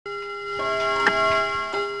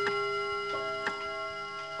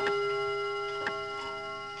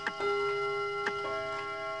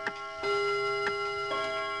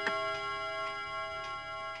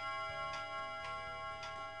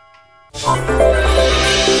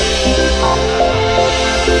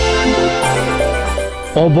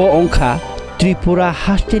Obo ongkha Tripura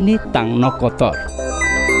hastini tangno kotor.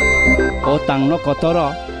 O tangno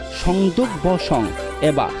kotoro songduk bosong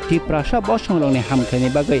eba Triprasa bosong rongni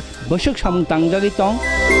hamkhani bagai bosuk samung tangjagi tong.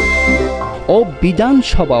 O bidan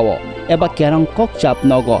sabao eba kerang kokchap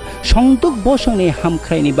nogo songduk bosongni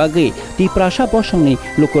hamkhani bagai Triprasa bosongni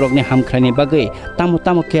lukurokni hamkhani bagai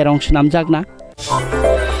tamu kerang senamjakna.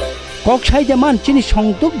 Kok saijaman chini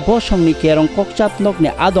songduk bosongni kerong kokchap nokni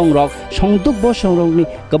adong rok songduk bosong rokni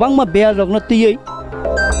gobangma beal rokno tiyei.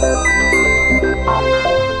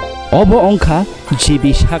 Obo ongkha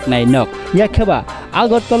jibi saknai nok yakheba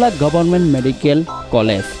Agartala Government Medical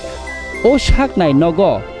College. O saknai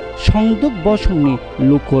nogo songduk bosongni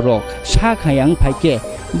lukurok sakhayang phaike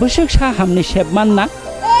busuk sahamni sebmanna.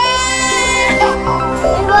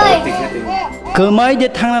 Kemai de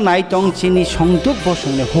thangna nai tong chini songduk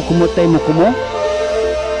bosongni hukumotai mukumo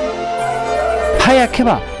phaya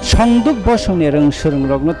kheba songduk bosongni rong surung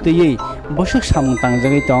rokno tiyei bosuk samung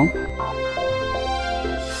tangjagi tong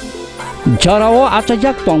jarao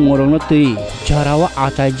achajak tong morongno tiyei jarao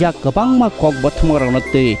achajak gobangma kok bothmo rokno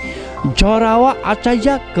tiyei jarao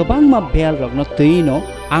achajak gobangma bel rokno tiyei no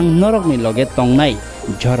ang norokni loge tongnai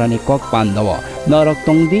Jorani kok pandawa norok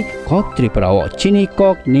tongdi Koktripura chini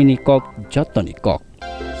kok nini kok jotoni kok.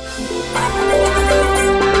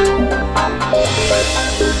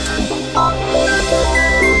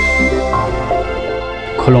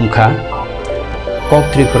 Khulumkha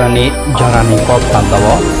Koktripura ni Jorani kok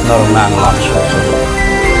pandawa norok nang lamso.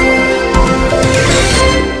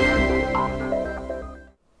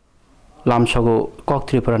 Lamsogo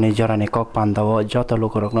Koktripura ni Jorani kok pandawa joto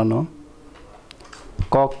lukurokno no.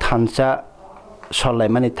 Kok thansa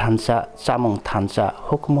solaimani thansa chamung thansa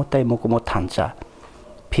hukumotai mukumo thansa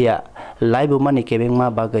phia laibu mani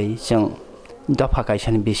kebengma bagai jeng dofa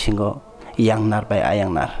kaisani bisingo yangnar bai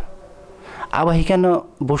ayangnar aba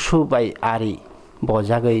hikano busu bai ari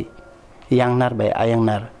bojagai yangnar bai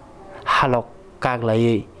ayangnar halok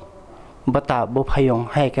kaglai bata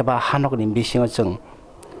bufayong hai keba hanokni bisingo jeng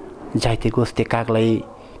jaiti gosti kaglai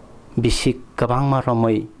bisik gabangma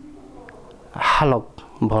romoi halok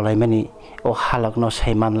bolai mani o halok no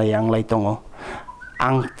saiman layang lai tongo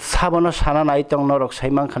ang sabono sana nai tong norok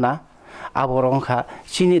saimang khana aborongkha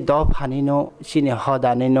chini do phani no chini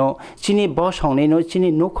hodani no chini bosongni no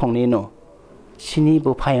chini nukhongni no chini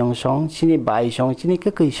bufayong song chini bai song chini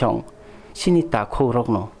kakei song chini takho rok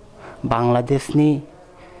no Bangladesh ni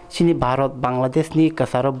chini Bharat Bangladesh ni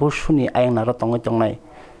kasaro busuni ayang naro tongo tongnai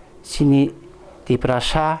chini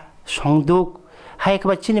Triprasa songduk hai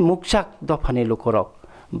kaba chini mukchak dofani lukorok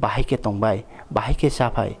bahike tongbai bahike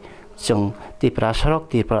sapai jeng Triprasa rok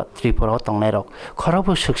Tripura tongnai rok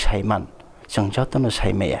khorobo suksaiman jeng jotono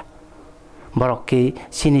saimeya borok ki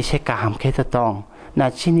chini se kaham kheta tong na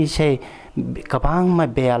chini se kabang ma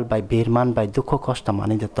beal bai birman bai dukho kosta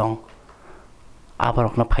mani de tong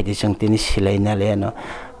aborok na phaide jeng tini silai na leno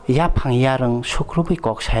ya phang yarang sukrubi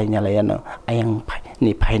kok sai na leno ayang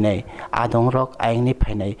ni phainai adong rok ayang ni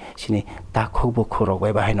phainai sini takhuk bu khurok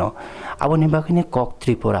bai bahaino aboni bakini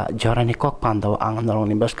Koktripura jorani kok pandaw ang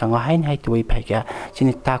norongni baskango hain hai tui phaika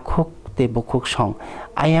sini takhuk te bukhuk song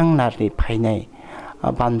ayang narni phainai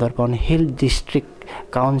Bandarban Hill District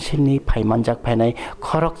Council ni phaimanjak phainai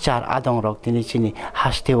khorok char adong rok tini sini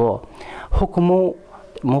hasteo hukumu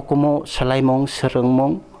mukumu salaimong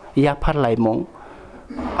serengmong yapar laimong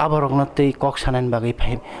aborokno tei kok sanan bagai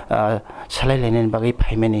phai salai lenen bagai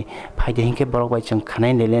phaimeni phaide hinke borok bai jeng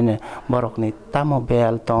khanai lelen borokni tamo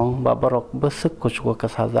bel tong ba borok besuk kuchuk ka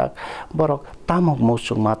sajak borok tamok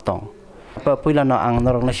musuk ma tong puilano ang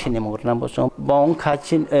norokna sinemurna bosong bong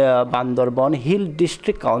khachin Bandarban Hill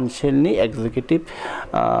District Council ni executive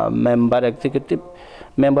member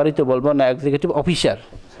তো বলবো না executive officer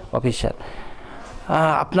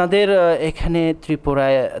আপনাদের এখানে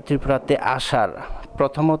ত্রিপুরাতে আসার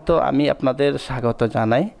প্রথমত আমি আপনাদের স্বাগত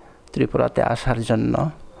জানাই ত্রিপুরাতে আসার জন্য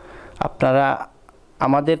আপনারা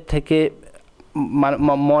আমাদের থেকে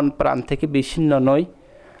মন প্রাণ থেকে বিচ্ছিন্ন নই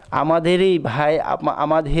আমাদেরই ভাই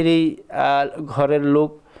আমাদেরই ঘরের লোক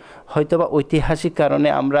হয়তোবা ঐতিহাসিক কারণে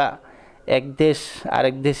আমরা এক দেশ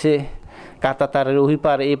আরেক দেশে কাঁটাতারের ওই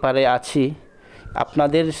পারে এই পারে আছি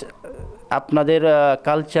আপনাদের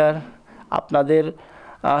কালচার আপনাদের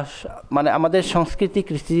মানে আমাদের সংস্কৃতি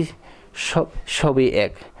কৃষ্টি সবই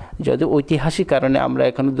এক যদি ঐতিহাসিক কারণে আমরা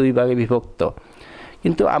এখন দুই ভাগে বিভক্ত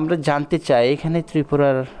কিন্তু আমরা জানতে চাই এখানে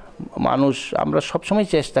ত্রিপুরার মানুষ আমরা সব সময়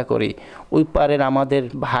চেষ্টা করি ওই পারের আমাদের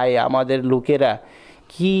ভাই আমাদের লোকেরা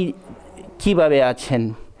কিভাবে আছেন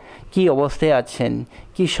কি অবস্থায় আছেন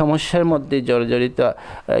কি সমস্যার মধ্যে জড়িত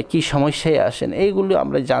কি সমস্যায় আছেন এইগুলো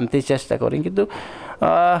আমরা জানতে চেষ্টা করি কিন্তু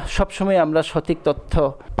সবসময় আমরা সঠিক তথ্য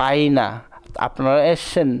পাই না। আপনারা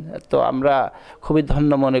এসছেন তো আমরা খুবই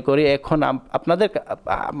ধন্য মনে করি। এখন আপনাদের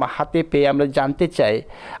হাতে পেয়ে আমরা জানতে চাই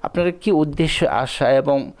আপনাদের কি উদ্দেশ্য আসা,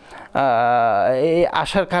 এবং এই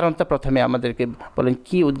আসার কারণটা প্রথমে আমাদেরকে বলেন,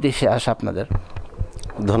 কি উদ্দেশ্যে আসা আপনাদের?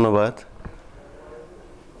 ধন্যবাদ।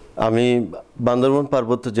 আমি বান্দরবান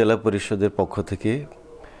পার্বত্য জেলা পরিষদের পক্ষ থেকে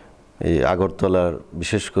এই আগরতলার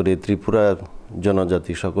বিশেষ করে ত্রিপুরা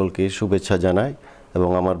জনজাতি সকলকে শুভেচ্ছা জানাই, এবং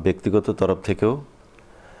আমার ব্যক্তিগত তরফ থেকেও।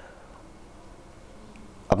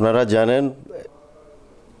 আপনারা জানেন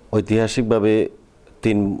ঐতিহাসিকভাবে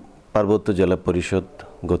 3 পার্বত্য জেলা পরিষদ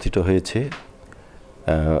গঠিত হয়েছে।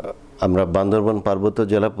 আমরা বান্দরবান পার্বত্য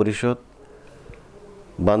জেলা পরিষদ।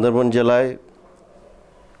 বান্দরবান জেলায়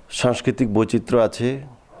সাংস্কৃতিক বৈচিত্র্য আছে,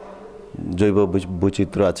 জৈব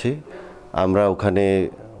বৈচিত্র্য আছে। আমরা ওখানে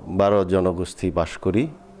 12 জনগোষ্ঠী বাস করি,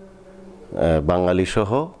 বাঙালি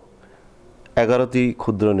সহ 11টি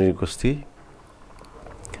ক্ষুদ্র নৃগোষ্ঠী।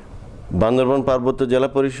 বান্দরবান পার্বত্য জেলা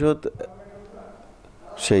পরিষদ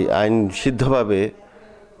সেই আইন সিদ্ধভাবে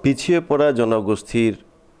পিছিয়ে পড়া জনগোষ্ঠীর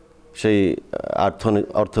সেই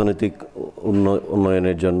অর্থনৈতিক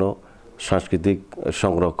উন্নয়নের জন্য সাংস্কৃতিক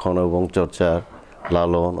সংরক্ষণ এবং চর্চার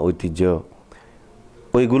লালন ঐতিহ্য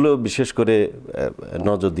ওইগুলো বিশেষ করে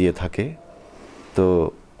নজর দিয়ে থাকে। তো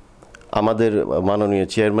আমাদের মাননীয়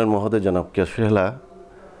চেয়ারম্যান মহোদয় জনাব কেশরিলা,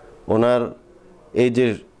 ওনার এই যে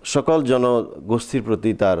সকল জনগোষ্ঠীর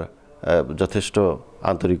প্রতি তার যথেষ্ট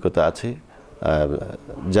আন্তরিকতা আছে।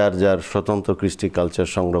 যার যার স্বতন্ত্র কৃষ্টি কালচার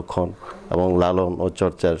সংরক্ষণ এবং লালন ও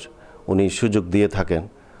চর্চার উনি সুযোগ দিয়ে থাকেন,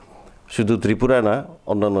 শুধু ত্রিপুরা না,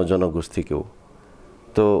 অন্যান্য জনগোষ্ঠীকেও।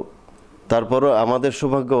 তো তারপরও আমাদের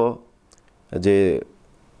সৌভাগ্য যে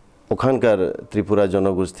ওখানকার ত্রিপুরা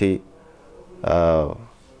জনগোষ্ঠী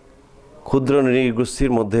ক্ষুদ্র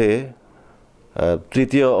নৃগোষ্ঠীর মধ্যে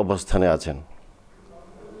 3য় অবস্থানে আছেন।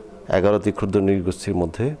 11টি ক্ষুদ্র নৃগোষ্ঠীর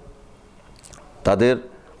মধ্যে তাদের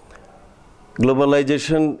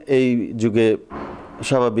গ্লোবালাইজেশন এই যুগে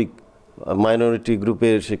স্বাভাবিক মাইনরিটি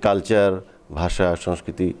গ্রুপের সে কালচার, ভাষা,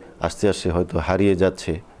 সংস্কৃতি আস্তে আস্তে হয়তো হারিয়ে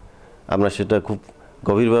যাচ্ছে। আমরা সেটা খুব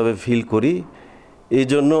গভীরভাবে ফিল করি। এই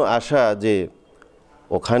জন্য আশা যে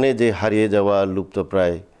ওখানে যে হারিয়ে যাওয়া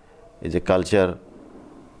লুপ্তপ্রায় এই যে কালচার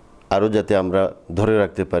আরও যাতে আমরা ধরে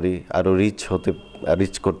রাখতে পারি, আরও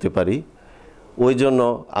রিচ করতে পারি। ওই জন্য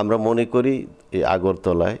আমরা মনে করি এই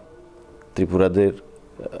আগরতলায় ত্রিপুরাদের,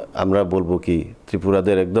 আমরা বলবো কি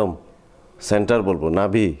ত্রিপুরাদের একদম সেন্টার বলবো,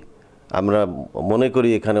 নাভি। আমরা মনে করি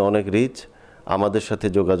এখানে অনেক রিচ, আমাদের সাথে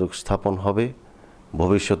যোগাযোগ স্থাপন হবে।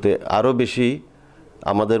 ভবিষ্যতে আরও বেশি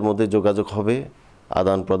আমাদের মধ্যে যোগাযোগ হবে,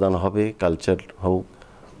 আদান প্রদান হবে, কালচার হোক,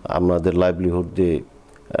 আমাদের লাইভলিহুড যে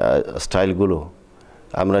স্টাইলগুলো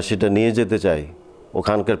আমরা সেটা নিয়ে যেতে চাই।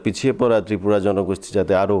 ওখানকার পিছিয়ে পড়া ত্রিপুরা জনগোষ্ঠী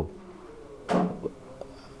যাতে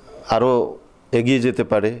আরও এগিয়ে যেতে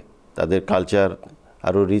পারে, তাদের কালচার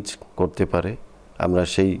আরও রিচ করতে পারে, আমরা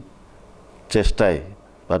সেই চেষ্টায়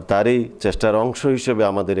বা তারই চেষ্টার অংশ হিসেবে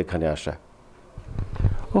আমাদের এখানে আসা।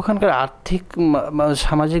 ওখানকার আর্থিক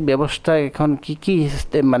সামাজিক ব্যবস্থা এখন কি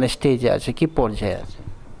মানে স্টেজে আছে, কি পর্যায়ে আছে?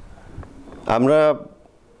 আমরা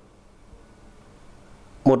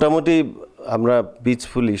মোটামুটি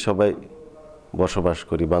পিসফুলি সবাই বসবাস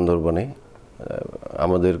করি বান্দরবনে।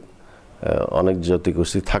 আমাদের অনেক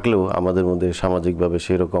জাতিগোষ্ঠী থাকলেও আমাদের মধ্যে সামাজিকভাবে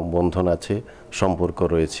সেরকম বন্ধন আছে, সম্পর্ক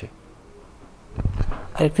রয়েছে।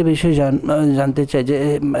 আরেকটা বিষয় জানতে চাই যে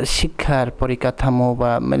শিক্ষার পরিকাঠামো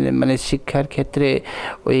বা মানে শিক্ষার ক্ষেত্রে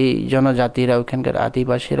ওই জনজাতিরা, ওইখানকার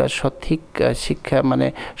আদিবাসীরা সঠিক শিক্ষা, মানে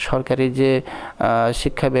সরকারি যে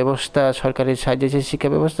শিক্ষা ব্যবস্থা, সরকারের সাহায্যে যে শিক্ষা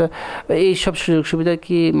ব্যবস্থা, এই সব সুযোগ সুবিধা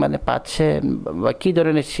কি মানে পাচ্ছে, বা কী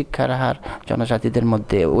ধরনের শিক্ষার হার জনজাতিদের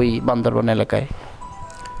মধ্যে ওই বান্দরবান এলাকায়?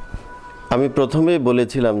 আমি প্রথমে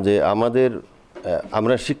বলেছিলাম যে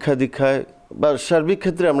আমরা শিক্ষা দীক্ষায় বা সার্বিক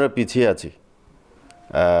ক্ষেত্রে আমরা পিছিয়ে আছি।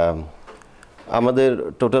 আমাদের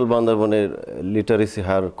টোটাল বান্দরবনের লিটারেসি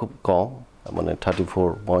হার খুব কম, মানে 34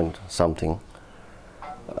 পয়েন্ট সামথিং।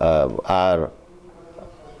 আর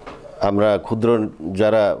আমরা ক্ষুদ্র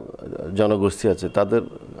যারা জনগোষ্ঠী আছে তাদের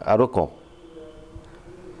আরও কম।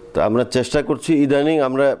 তো আমরা চেষ্টা করছি, ইদানিং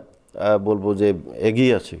আমরা বলবো যে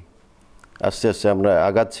এগিয়ে আছি, আস্তে আস্তে আমরা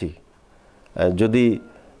আগাচ্ছি। যদি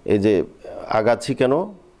এই যে আগাচ্ছি কেন,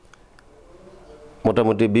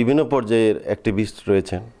 মোটামুটি বিভিন্ন পর্যায়ের অ্যাক্টিভিস্ট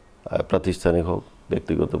রয়েছেন, প্রাতিষ্ঠানিক হোক,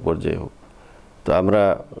 ব্যক্তিগত পর্যায়ে হোক। তো আমরা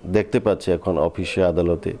দেখতে পাচ্ছি এখন অফিসে,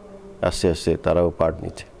 আদালতে আস্তে আস্তে তারাও পার্ট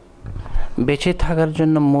নিচ্ছে। বেঁচে থাকার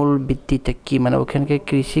জন্য মূল ভিত্তিটা কি, মানে ওখানকার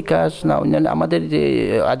কৃষিকাজ না অন্যান্য আমাদের যে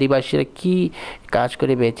আদিবাসীরা কি কাজ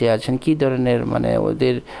করে বেঁচে আছেন, কি ধরনের মানে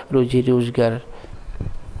ওদের রুজি রোজগার?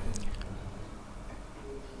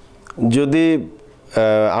 যদি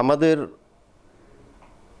আমাদের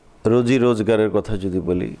রুজি রোজগারের কথা যদি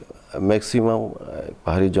বলি, ম্যাক্সিমাম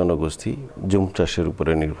পাহাড়ি জনগোষ্ঠী জুম চাষের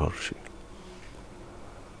উপরে নির্ভরশীল।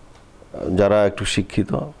 যারা একটু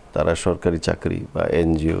শিক্ষিত তারা সরকারি চাকরি বা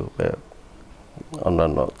এনজিও বা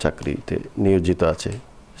অন্যান্য চাকরিতে নিয়োজিত আছে,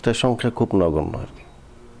 সেটার সংখ্যা খুব নগণ্য আর কি।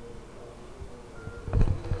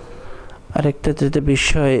 আরেকটা যেটা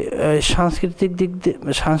বিষয়, সাংস্কৃতিক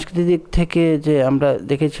দিক থেকে যে আমরা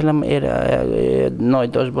দেখেছিলাম এর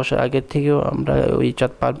 9-10 বছর আগের থেকেও আমরা ওই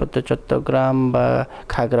পার্বত্য চট্টগ্রাম বা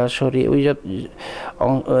খাগড়াছড়ি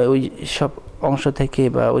ওই সব অংশ থেকে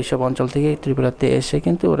বা ওই সব অঞ্চল থেকে ত্রিপুরাতে এসে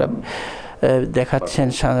কিন্তু ওরা দেখাচ্ছেন,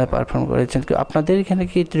 পারফর্ম করেছেন। আপনাদের এখানে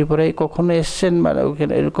কি ত্রিপুরায় কখনো এসছেন, মানে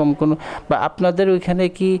ওইখানে এরকম কোনো, বা আপনাদের ওইখানে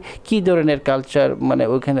কি ধরনের কালচার মানে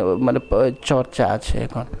ওইখানে মানে চর্চা আছে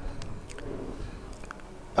এখন?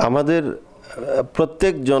 আমাদের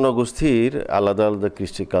প্রত্যেক জনগোষ্ঠীর আলাদা আলাদা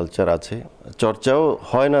কৃষ্টি কালচার আছে, চর্চাও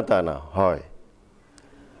হয় না তা না, হয়।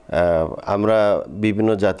 আমরা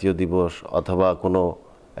বিভিন্ন জাতীয় দিবস অথবা কোনো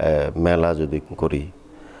মেলা যদি করি,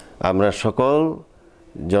 আমরা সকল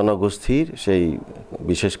জনগোষ্ঠীর সেই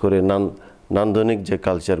বিশেষ করে নান্দনিক যে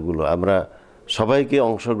কালচারগুলো আমরা সবাইকে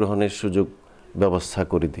অংশগ্রহণের সুযোগ ব্যবস্থা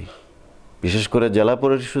করে দিই। বিশেষ করে জেলা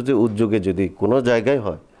পরিষদের উদ্যোগে যদি কোনো জায়গায়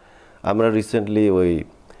হয়, আমরা রিসেন্টলি ওই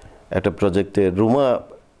একটা প্রজেক্টে রুমা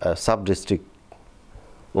সাব ডিস্ট্রিক্ট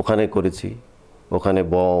ওখানে করেছি। ওখানে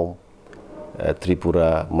বম, ত্রিপুরা,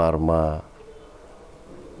 মারমা,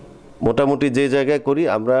 মোটামুটি যে জায়গায় করি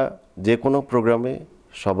আমরা যে কোনো প্রোগ্রামে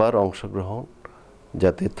সবার অংশগ্রহণ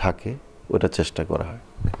যাতে থাকে ওটা চেষ্টা করা হয়।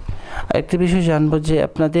 আরেকটা বিষয় জানবো যে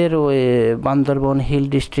আপনাদের ওই বান্দরবন হিল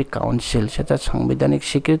ডিস্ট্রিক্ট কাউন্সিল, সেটা সাংবিধানিক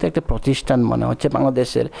স্বীকৃত একটা প্রতিষ্ঠান মনে হচ্ছে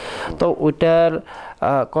বাংলাদেশের। তো ওইটার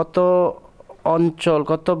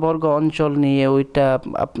কত বর্গ অঞ্চল নিয়ে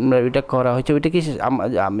ওইটা করা হয়েছে? ওইটা কি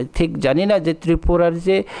আমি ঠিক জানি না যে ত্রিপুরার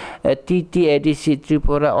যে TTADC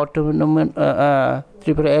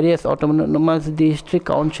Tripura areas autonomous district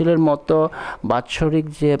কাউন্সিলের মতো বাৎসরিক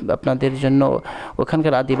যে আপনাদের জন্য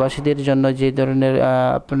ওখানকার আদিবাসীদের জন্য যে ধরনের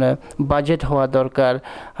আপনার বাজেট হওয়া দরকার,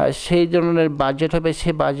 সেই ধরনের বাজেট হবে,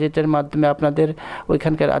 সেই বাজেটের মাধ্যমে আপনাদের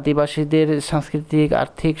ওইখানকার আদিবাসীদের সাংস্কৃতিক,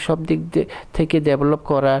 আর্থিক সব দিক থেকে ডেভেলপ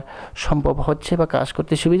করা সম্ভব হচ্ছে বা কাজ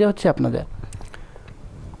করতে সুবিধা হচ্ছে আপনাদের?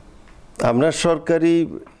 আমরা সরকারি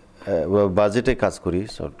বাজেটে কাজ করি,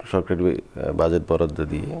 সরকারি বাজেট বরাদ্দ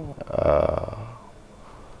দিয়ে।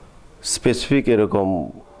 স্পেসিফিক এরকম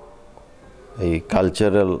এই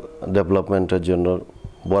কালচারাল ডেভেলপমেন্টের জন্য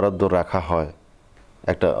বরাদ্দ রাখা হয়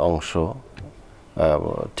একটা অংশ,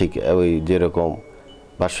 ঠিক ওই যেরকম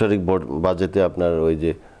বাৎসরিক বাজেটে আপনার ওই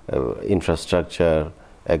যে infrastructure,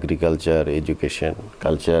 agriculture, education,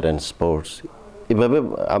 culture and sports, এভাবে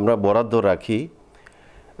আমরা বরাদ্দ রাখি।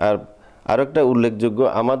 আর আরেকটা উল্লেখযোগ্য,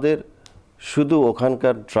 আমাদের শুধু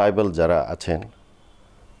ওখানকার ট্রাইবাল যারা আছেন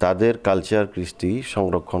তাদের কালচার, কৃষ্টি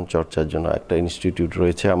সংরক্ষণ চর্চার জন্য একটা ইনস্টিটিউট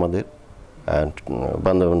রয়েছে আমাদের,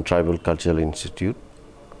 বান্দরবান ট্রাইবাল কালচারাল ইনস্টিটিউট।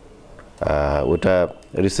 ওটা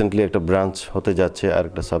রিসেন্টলি একটা ব্রাঞ্চ হতে যাচ্ছে আর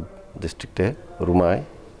একটা সাব ডিস্ট্রিক্টে, রুমায়।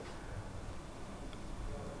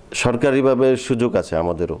 সরকারিভাবে সুযোগ আছে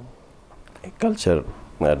আমাদেরও কালচার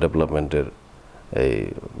ডেভেলপমেন্টের এই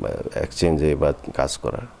এক্সচেঞ্জে বা কাজ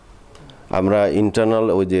করার। আমরা ইন্টারনাল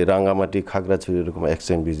ওই যে রাঙ্গামাটি, খাগড়াছড়ি এরকম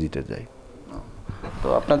এক্সচেঞ্জ ভিজিটে যাই। তো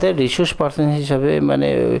আপনাদের রিসোর্স পার্সন হিসাবে মানে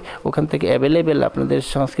ওখান থেকে অ্যাভেলেবেল আপনাদের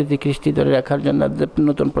সংস্কৃতি, কৃষ্টি ধরে রাখার জন্য,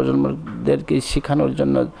 নতুন প্রজন্মদেরকে শেখানোর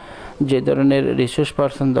জন্য যে ধরনের রিসোর্স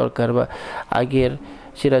পার্সন দরকার বা আগের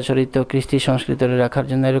চিরাচরিত কৃষ্টি সংস্কৃতি ধরে রাখার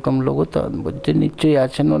জন্য এরকম লোক তো নিশ্চয়ই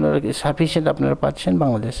আছেন, ওনারা সাফিসিয়েন্ট আপনারা পাচ্ছেন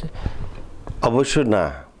বাংলাদেশে? অবশ্য না,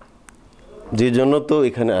 যে জন্য তো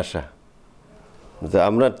এখানে আসা।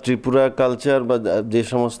 আমরা ত্রিপুরা কালচার বা যে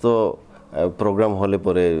সমস্ত প্রোগ্রাম হলে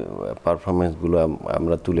পরে পারফরমেন্সগুলো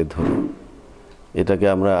আমরা তুলে ধরি, এটাকে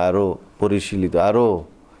আমরা আরও পরিশীলিত, আরও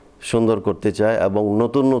সুন্দর করতে চাই এবং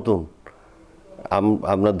নতুন নতুন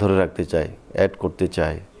আমরা ধরে রাখতে চাই, অ্যাড করতে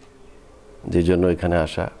চাই, যে জন্য এখানে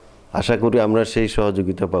আসা। আশা করি আমরা সেই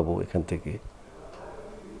সহযোগিতা পাবো এখান থেকে।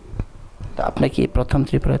 আপনি কি প্রথম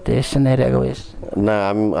ত্রিপুরাতে এসেছেন, এর আগেও এসেছেন? না,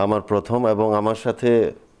 আমার প্রথম, এবং আমার সাথে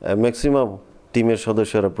ম্যাক্সিমাম টিমের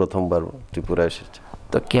সদস্যরা প্রথমবার ত্রিপুরা এসেছে।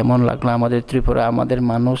 তো কেমন লাগলো আমাদের ত্রিপুরা, আমাদের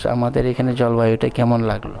মানুষ, আমাদের এখানে জলবায়ুটা কেমন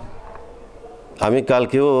লাগলো? আমি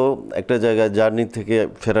কালকেও একটা জায়গায় জার্নি থেকে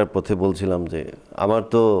ফেরার পথে বলছিলাম যে আমার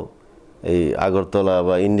তো এই আগরতলা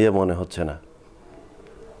বা ইন্ডিয়া মনে হচ্ছে না,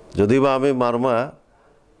 যদিও বা আমি মারমা,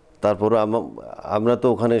 তারপরে আমরা তো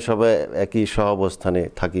ওখানে সবাই একই সহাবস্থানে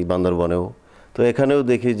থাকি, বান্দরবনেও। তো এখানেও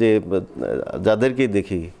দেখি যে যাদেরকেই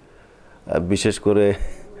দেখি, বিশেষ করে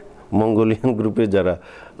মঙ্গোলিয়ান গ্রুপে যারা,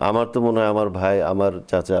 আমার তো মনে হয় আমার ভাই, আমার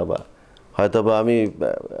চাচা, বা হয়তোবা আমি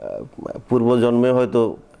পূর্বজন্মে হয়তো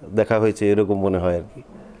দেখা হয়েছে এরকম মনে হয় আর কি।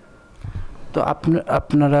 তো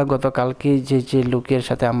আপনারা গতকালকে যে লোকের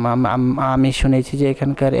সাথে আমি শুনেছি যে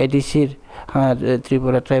এখানকার এডিসির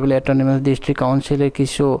ত্রিপুরা ট্রাইবাল অটোনমাস ডিস্ট্রিক্ট কাউন্সিলের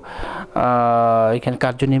কিছু এখানে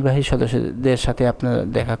কার্যনির্বাহী সদস্যদের সাথে আপনারা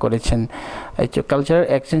দেখা করেছেন, কালচারাল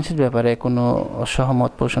এক্সচেঞ্জের ব্যাপারে কোনো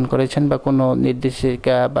সহমত পোষণ করেছেন বা কোনো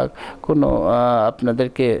নির্দেশিকা বা কোনো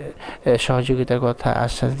আপনাদেরকে সহযোগিতার কথা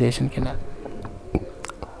আশ্বাস দিয়েছেন কিনা?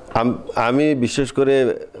 আমি বিশেষ করে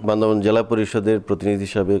বান্দরবান জেলা পরিষদের প্রতিনিধি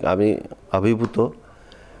হিসাবে আমি অভিভূত।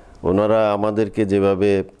 ওনারা আমাদেরকে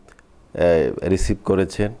যেভাবে রিসিভ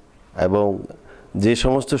করেছেন এবং যে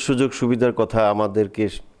সমস্ত সুযোগ সুবিধার কথা আমাদেরকে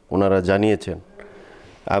ওনারা জানিয়েছেন,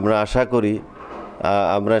 আমরা আশা করি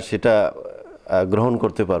আমরা সেটা গ্রহণ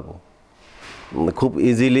করতে পারবো। খুব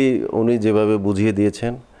ইজিলি উনি যেভাবে বুঝিয়ে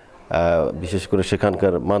দিয়েছেন, বিশেষ করে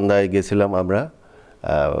সেখানকার মান্দায় গেছিলাম আমরা,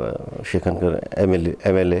 সেখানকার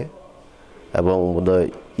এমএলএ এবং বোধহয়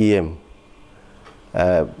ইএম,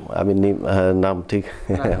 আমি নাম ঠিক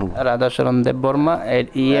রাধাচরণ দেব বর্মা,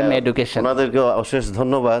 ইএম এডুকেশন, ওনাদেরকে অশেষ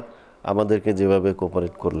ধন্যবাদ আমাদেরকে যেভাবে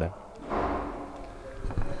কোঅপারেট করলেন।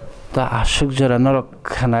 তা আসুক জরানো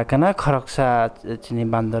খানা খরকসা চিনি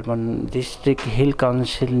বান্দরবান ডিস্ট্রিক্ট হিল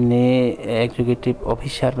কাউন্সিल नि एग्जीक्यूटिव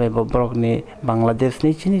ऑफिसर में बरक नि बांग्लादेश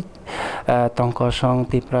नि चिनी तंकसं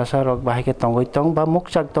तिप्रासा रक बाहायके तंगै तंग बा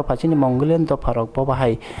मुकचाक दफा चिनी मंगोलियन दफा रक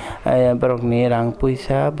बाहाय बरक नि रां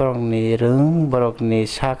पैसा बरक नि रों बरक नि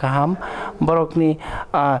सा गाहाम बरक नि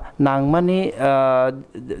नांगमानि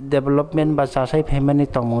डेभलपमेन्ट बा जासाय फेमानि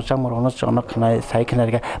तंगमोसा मरनो चनक खनाय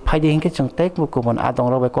साइखनारगा फायदे हिंके जों टेक मुकुमन आदं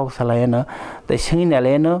रबाय कक सालायनो दै सिंनि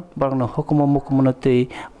नालायनो बरकनो हुकुम मुकुमनो तै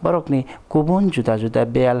बरकनि गुबुन जुदा जुदा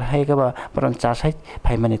बेल हायगाबा बरन जासाय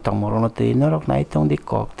फायमानि तंमरनो तै नरक नाय तंदि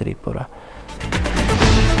कक त्रिपुरा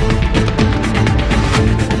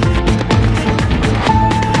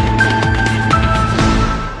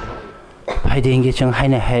फायदे हिंके जों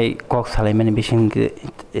हायना हाय कक सालायमानि बिसिं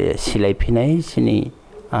सिलायफिनाय सिनि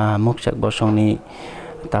मुकचाक बसंनि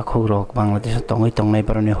ताखौ रक बांलादेश तंगै तंनाय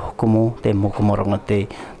बरनि हुकुमु ते मुकुम रंगते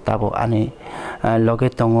ताबो आनि लगे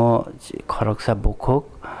तंगो खरकसा बुखुक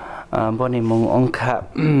बनि मुं अंखा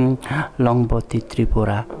लंबती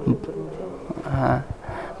त्रिपुरा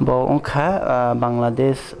बो अंखा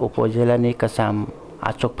बांलादेश उपजिल्लानि कासाम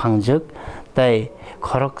आचक फांजक ताय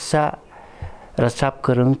खरकसा रसाब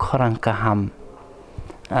करं खरां काहाम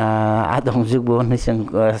आदं जुगबो निसं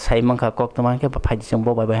साइमंखा कक तमांके फाइदिसं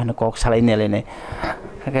बबाय बायनो कक सालायने लेने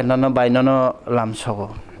हाके ननो बाय ननो लामसगो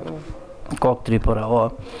कक त्रिपुरा ओ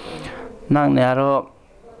नांने आरो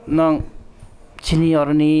नं चिनी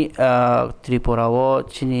अरनि त्रिपुरा ओ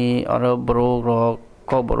चिनी अरो बरो रक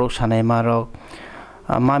क बरो सानाय मारक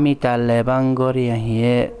मामिता लेबांगरि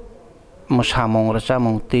हिए मुसामंग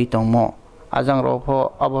रसामंग तै तंमो आजां रफो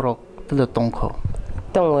अबरक तल तंखो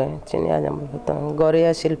तंगे चिनी आजां तंग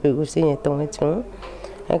गरिया शिल्पी गुसी तंगे छु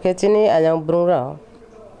हाके चिनी आजां ब्रुरा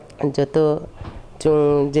जतो चुं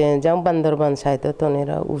जे जां बांदरबान साइतो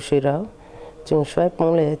तनेरा उशिरा चुं स्वाय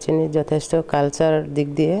पुंगले चिनी যথেষ্ট কালচার দিক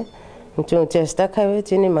দিয়ে चुं চেষ্টা খাবে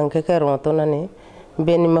চিনি মাংকে রতনানি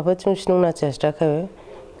বেনিমাফা চুं স্নুনা চেষ্টা খাবে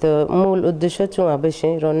তো মূল উদ্দেশ্য চুं আবেশি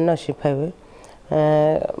রন্না শিফাবে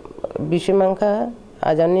বিশমাংকা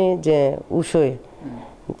আজানি যে উশয়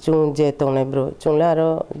চুं যে তংনাই ব্র চুংলা আরো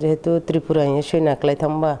যেহেতু ত্রিপুরা সে নাকলাই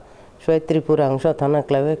থামবা সবাই ত্রিপুরা অংশ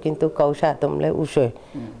থানাকলাবে কিন্তু কৌশা তমলে উশয়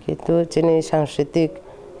কিন্তু চিনি সাংস্কৃতিক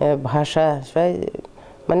ভাষা সবাই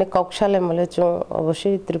মানে ককশালে মানে চুং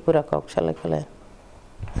অবশ্যই ত্রিপুরা ককশালে খেলে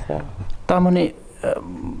তার মানে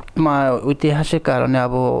ঐতিহাসিক কারণে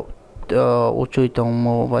আবো উচ্চই তংম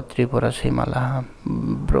বা ত্রিপুরা সীমালা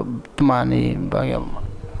মানে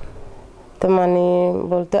তো মানে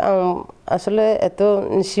বলতে আসলে এত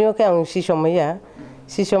নিশ্চয়কে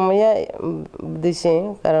সিসময়া দিছে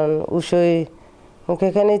কারণ উশই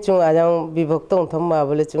মুখেখানে চুং আজাং বিভক্ত থম্বা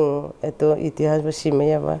বলে চুং এত ইতিহাস বা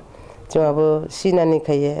সীমায়া বা চুং আবো সিনানি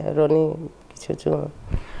খাইয়ে রনি কিছু চুং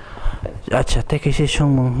আচ্ছা তেকেসি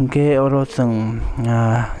সংমুখে অরো जों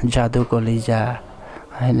जादु कलिजा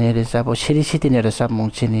हायने रेसाबो सिरि सितिने रेसाब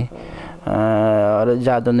मुंचिनि आरो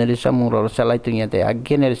जादु ने रेसाब मुंग रो सलाय तुंगे दे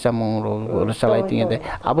आगे ने रेसाब मुंग रो सलाय तुंगे दे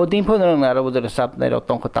आबो दिनफो नंग आरो बदर रेसाब नै रो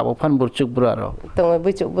तंख ताबो फान बुरचुक बुरा रो तंगे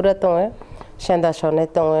बुचुक बुरा तंगे सेंदा सने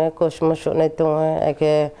तंगे कोसमस ने तंगे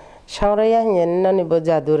एके सांरया हिन ननि बो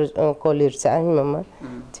जादु कलिर चा हिमामा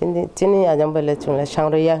चिनि आजां बेले चुंले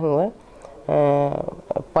सांरया हिङो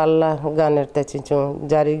पाल्ला गानेर तेचिं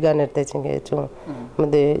जारी गानेर तेचिं चुं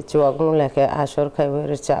मदे चुआगनु लेके आसर खाइबो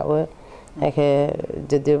रेचाबो एके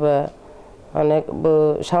जदिबा अनेक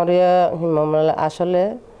सांरया हिमामा आसले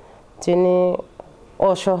चिनि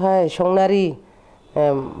असहाय संनारि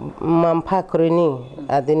मामफाख्रिनि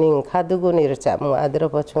आदिनि खादुगुनि रचामु आदर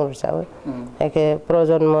पचुं रचावे एके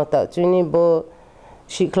प्रजन्म ताचुनि बो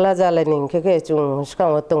सिखला जालायनि केके चुं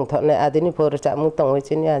सिखाव तंग थने आदिनि फोर रचामु तंग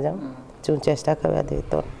चिनि आजां चुं चेष्टा खाबा दे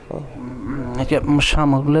तो एके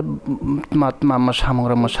मसामगले मात्मा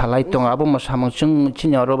मसामग्रा मसालाय तंग आबो मसामग चुं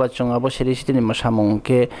चिनि अरबा चुं आबो सिरिसिनि मसामग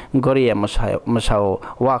के गरिया मसाओ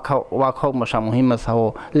वाखाव मसामग हि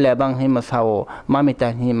मसाओ लेबां हि मसाओ मामिता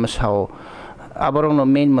हि मसाओ aborong no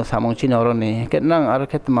main masamong chini oroni ke nang ar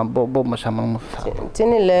khet ma bo masamong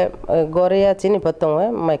chini le goreya chini patong hai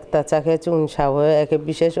maikta chakhe chung sawe ek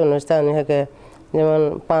bishesh অনুষ্ঠান hake যেমন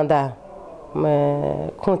পাঁদা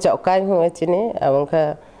খুঁচাও কাই হুয়ে চিনি এবং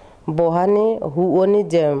বহানি হুওনি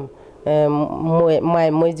যে মাই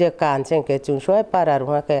মই যে কান চেংকে chung soi parar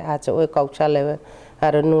hake acho oi kok chalewe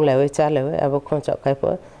ar nu lewe chalewe abo খুঁচাও কাই po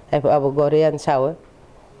abo goreyan sawe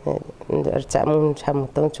chamun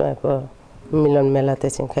chamutong choi po मिलन मेलाते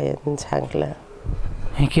चिंखाय छांगला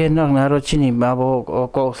के नगनारो चिनि बाबो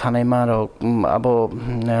को सानाय मारो आबो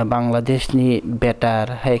बांग्लादेशनि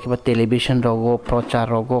बेटार हायके टेलिभिजन रगो प्रचार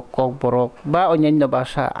रगो कक बरक बा अन्यान्य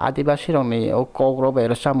भाषा आदिवासी रंनि कक रबे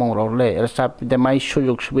रसामं रले रसा देमाय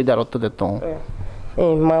सुजुग सुबिदा रत देतों ए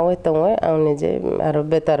मावे तंगे आंनि जे आरो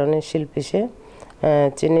बेटारनि शिल्पीसे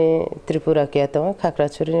चिनि त्रिपुरा के तंगे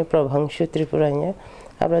खाखराछुरिनि प्रभांशु त्रिपुरानि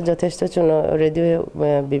আমরা যথেষ্ট চুন রেডিও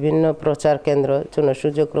বিভিন্ন প্রচার কেন্দ্র চুন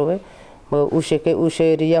সুযোগ রবে উশেকে উশে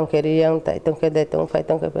রিয়াং তাইতংকে দাইতং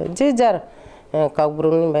ফাইতংকে যে যার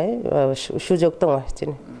কাকব্রুনি ভাই সুযোগ তো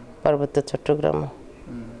চিনি পার্বত্য চট্টগ্রাম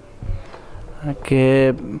কে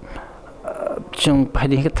চুং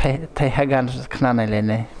ফাইদি থাই হাগান খনানাই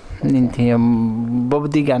লেনে নিনথি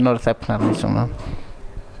ববদি গানর সাপনানি চুং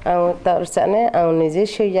আং তার সানে আং নিজে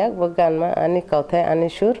সইয়াক ব গানমা আনি কথায় আনি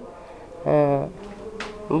সুর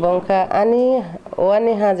bangka ani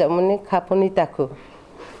wani haja muni khapuni taku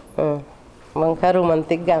bangka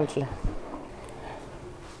romantic gansla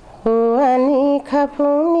wani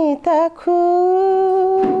khapuni taku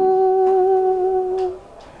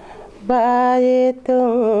bae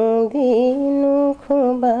tung dinu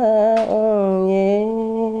khuba onye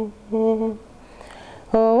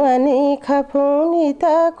wani khapuni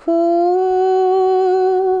taku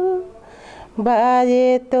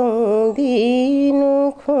bae tong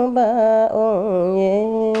dinu khuba onye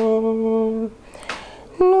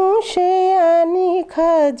nu she ani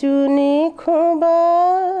khajuni khuba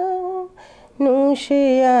nu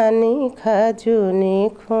she ani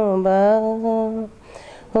khajuni khuba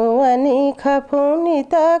wani khapuni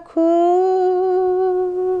taku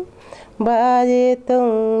bae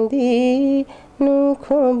tong dinu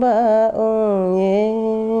khuba onye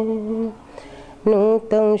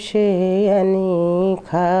Nutong she ani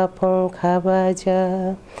khapong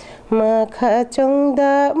khabaja makha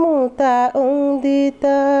chongda muta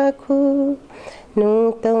ongdita khu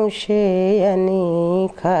Nutong she ani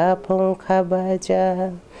khapong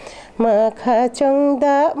khabaja makha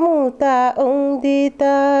chongda muta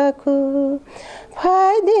ongdita khu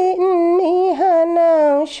phai din ni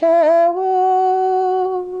hanang shawo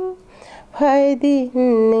phai din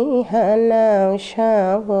ni hanang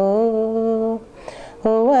shawo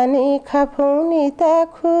wani khapuni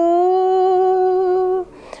taku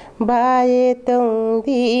bae tong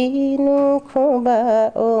dinu khuba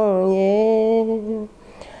onye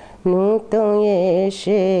nu tong ye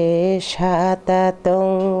she shata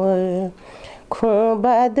tong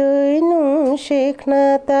khuba doi nu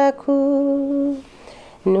shekhna taku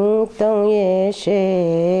nu tong ye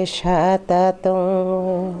she shata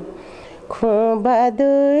tong khuba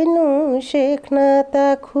doi nu shekhna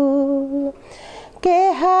taku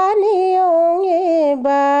ke hani ong ye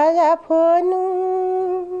ba ya phonu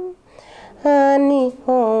hani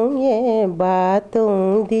ong ye ba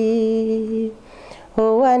tung di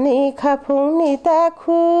ho ani khapung ni ta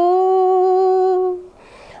khu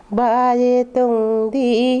ba ye tung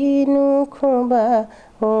di nu khu ba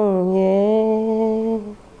ong ye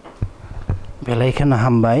belai khana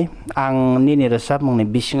hambai ang nini rasap mongni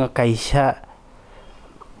bisinga kaisa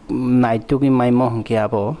naitugi maimo hongke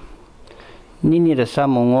abo nini rasa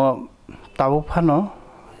mongo tabo phano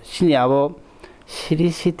sini abo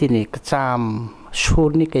siri sitini kcham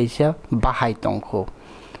surni kaisa bahai tongkho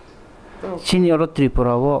sini oro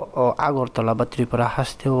tripura bo agortala ba tripura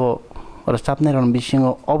haste bo rasapne ron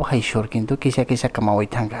bisingo obhai sur kintu kisa kamawai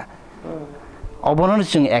thanga obonon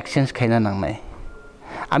sing actions khaina nangnai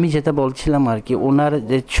আমি যেটা বলছিলাম আর কি ওনার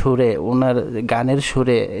যে সুরে ওনার গানের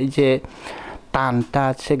সুরে যে টানটা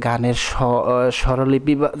আছে, গানের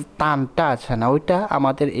স্বরলিপি বা টানটা আছে না, ওইটা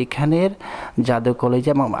আমাদের এখানের জাদু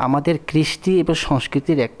কলেজে আমাদের কৃষ্টি এবং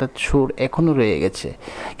সংস্কৃতির একটা সুর এখনও রয়ে গেছে।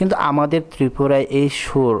 কিন্তু আমাদের ত্রিপুরায় এই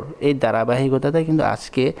সুর, এই ধারাবাহিকতাটা কিন্তু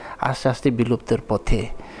আজকে আস্তে আস্তে বিলুপ্তের পথে।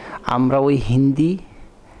 আমরা ওই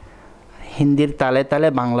হিন্দির তালে তালে,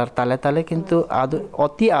 বাংলার তালে তালে কিন্তু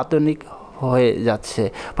অতি আধুনিক হয়ে যাচ্ছে।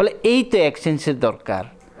 ফলে এই তো এক্সচেঞ্জের দরকার।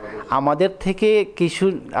 আমাদের থেকে কিছু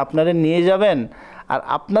আপনারা নিয়ে যাবেন, আর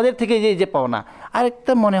আপনাদের থেকে যে পাওনা।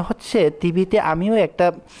 আরেকটা মনে হচ্ছে টিভিতে আমিও একটা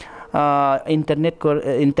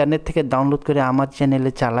ইন্টারনেট থেকে ডাউনলোড করে আমার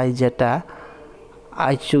চ্যানেলে চালাই, যেটা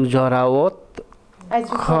আইচুক জরাওত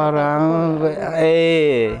খরাং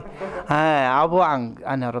হ্যাঁ আবো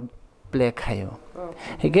আনার প্লে খায়ও।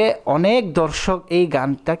 একে অনেক দর্শক এই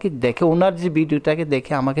গানটাকে দেখে, ওনার যে ভিডিওটাকে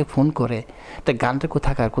দেখে আমাকে ফোন করে, তা গানটা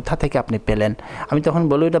কোথা থেকে আপনি পেলেন? আমি তখন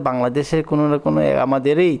বলি এটা বাংলাদেশের কোনো না কোনো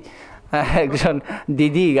আমাদেরই একজন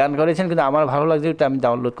দিদি গান করেছেন, কিন্তু আমার ভালো লাগছে, ওটা আমি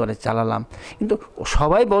ডাউনলোড করে চালালাম। কিন্তু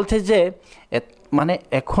সবাই বলছে যে মানে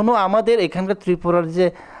এখনও আমাদের এখানকার ত্রিপুরার যে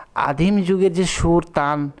আদিম যুগের যে সুর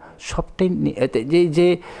তান সবটাই যে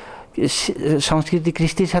সংস্কৃতি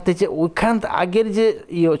কৃষ্টির সাথে যে ওইখান আগের যে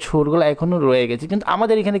সুরগুলো এখনও রয়ে গেছে, কিন্তু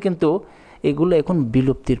আমাদের এখানে কিন্তু এগুলো এখন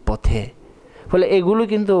বিলুপ্তির পথে। ফলে এগুলো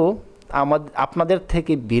কিন্তু আপনাদের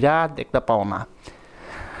থেকে বিরাট একটা পাওনা।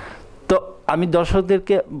 তো আমি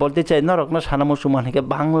দর্শকদেরকে বলতে চাই, নরকনা সানামো সুমানিকে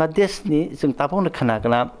বাংলাদেশ नि जों तापौनो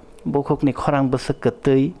खोनागोना बखकनि खरां बोसोर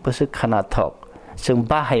गोदै बोसोर खोनाथक जों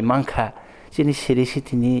बाहाय मांखा जोंनि सिरि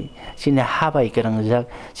सिथिनि जोंनि हाबाय गोरोंजाक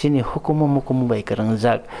जोंनि हुकुम मुकुमबाय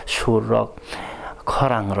गोरोंजाक सुर रक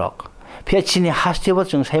खरां रक फेचिनि हास्टेबो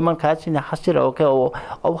जों सायमानखा जोंनि हास्टे रक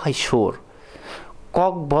अवहाय सुर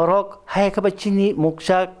कक बरक हायखबा जोंनि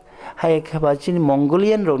मुकजाक हायखबा जोंनि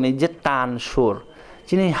मंगोलियान रकनि जे तान सुर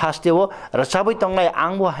जोंनि हास्टेव रोजाबै दंनाय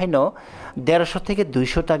आंबो हायनो 150 থেকে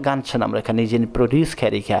 200টা গান ছেন আমরা এখানে যিনি প্রডিউস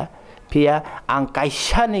খেরিখা পিয়া আং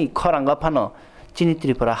কাইসানি খরাঙ্গা ফানো চিনি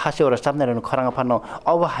ত্রিপুরা হাসে ওরা সামনে খরাঙ্গা ফানো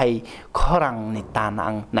অবহাই খরাংনি টান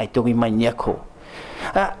আং নাইতগি মাইনিয়াখো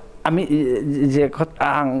আমি যে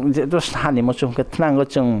আং যে সানি মচুমকে থনাঙ্গো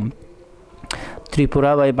जों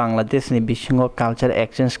ত্রিপুরা বাই বাংলাদেশনি বিসঙ্গ কালচার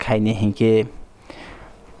এক্সচেঞ্জ খাইনি হিংকে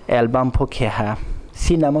অ্যালবাম ফকেহা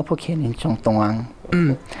সিনেমা ফকেনি চং তং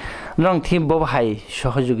রং থিম ববাহাই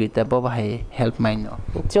সহযোগিতা ববাহাই হেল্প মাইন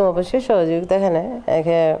চুম অবশ্যই সহযোগিতা এখানে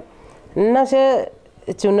না সে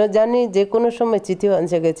চুনো জানি যে কোনো সময় চিঠি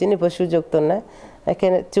হনছে চিনি সুযোগ তো না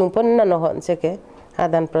এখানে চুম্পন না হনছে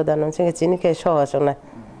আদান প্রদান হনছে চিনিকে সহজ না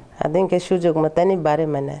আদিনকে সুযোগ মাতানি বারে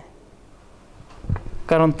মানে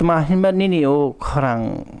কারণ তোমা হিনবা নিনি ও খরাং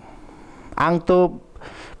আং তো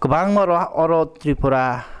গোবাং অর ত্রিপুরা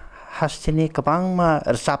हास्टेनि गोबां मा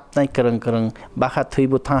रोजाबनाय गोरों बाहा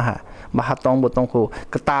थैबो थांहा बाहा तंबो तंखौ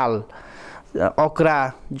कताल अक्रा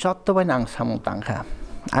जत्तबायनो आं सामु तांखा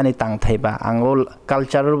आनि तांथायबा आंगो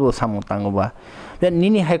कालचारबो सामु तांगोबा बे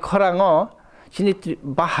निनि हाय खराङो सिनि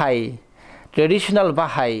बाहाय ट्रेडिशनल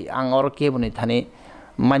बाहाय आं अर केबनि थाने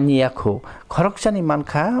मानियाखौ खरकसानि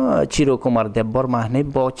मानखा चिरो कुमार देव बर्मा हनै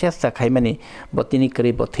ब चेष्टा खायमानि बतिनि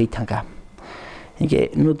करि बथै थांगा 이게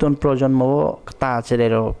নতুন প্রজন্ম তা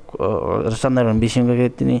ছেলের সাধারণ বিষয়কে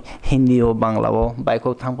তিনি হিন্দি ও বাংলাও বাইক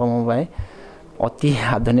থামপামাবাই অতি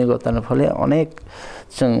আধুনিকতার ফলে অনেক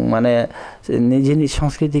মানে নিজের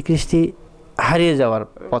সংস্কৃতি কৃষ্টি হারিয়ে যাওয়ার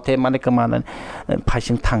পথে মানে কমান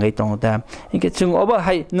ফাইসিং থাঙ্গাই দङ दा इके जों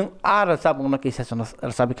अबहाय नों आर साबुंना किसासन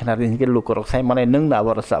साबि खाना इनके लुकरक साय माने नों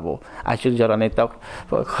नाबर साबो आसुक जराने तक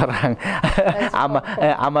खरां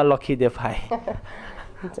आमा लखि दे फाय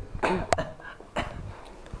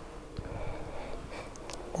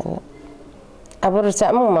আবার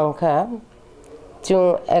চামু মাংখা চুং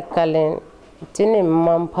এককালীন চিনি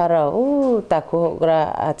মামফারা ও তাকু হগ্রা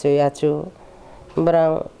আচু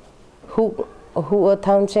ব্রাং হু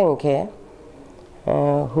থাম চেংখে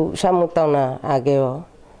হু সামুতাওনা আগেও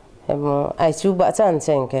এবং আইচু বাচান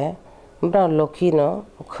চেংখে ব্রাং লক্ষিনো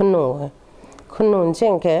খুনু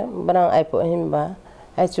চেংখে ব্রাং আইপো হিমবা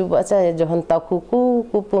আইচু বাচা যখন তাকু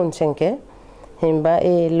কুপুন চেংখে হিমবা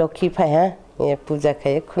এ লক্ষী ফায়া पूजा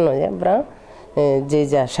खाए खुनो जा ब्रा जे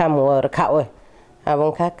जा सामु और खाओ अब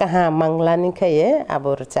खा कहाँ मंगलानी खाए अब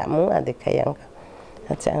और चामु आदि खाए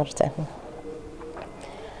अच्छा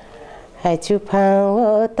हाय चुपाओ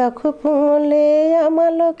ताकु पुले आमा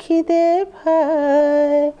लखी दे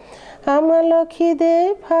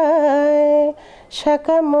भाई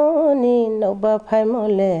शाका मनी नौबा भाई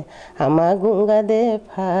मोले आमा गुंगा दे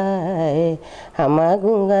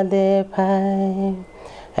भाई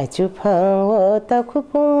आइचु फाओ ताकु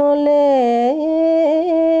पुले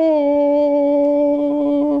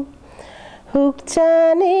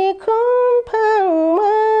हुकचानी खुम्फा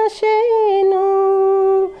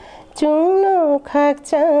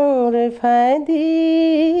khakchang re phai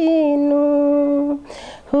di nu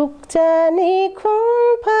huk cha ni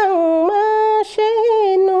khung phang ma she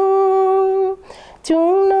nu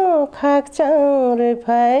chung no khakchang re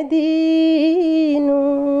phai di nu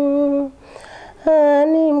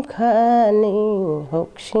anim khani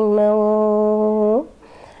huk sing ma wo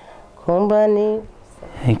khombani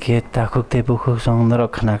Ke takuk te buku song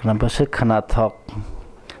norok khanak na basuk khana thok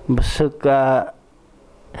basuk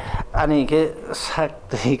ani ke sak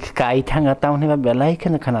kai thanga tauni ba belai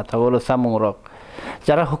khana thok olo samung rok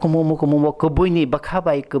jara hukumu mukumu kubuini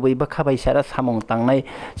bakhabai sara samung tangnai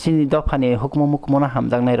sini dofani hukumu mukumu na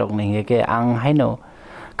hamjangnai rok ni ke ang haino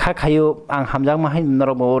khayo ang hamjang ma hain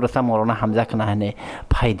norok bo oro samung na hamjak na hane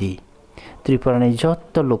phaidi Tripura ni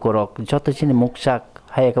jotto lokorok jotto chini muksak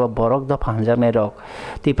hai ka borok do phangjak rok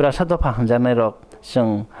Tripura sa do phangjak rok जों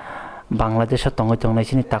बांग्लादेश तंगै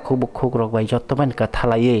सिनि ताखु बुखुक रक bye जत्तबान का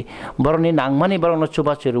थालायै बरनि नांमानि बरन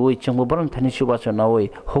चुबाच रुइ जोंबो बरन थानि चुबाच नवै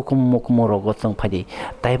हुकुम मुकुम रग जों फादि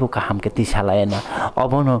ताइबो काहाम के तिसालायना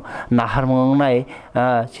अबनो नाहार मंगनाय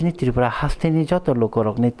सिनि त्रिपुरा हास्तेनि जत लोक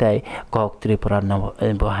रकनि ताइ कक त्रिपुरा न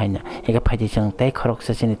बहायना एका फादि जों ताइ खरक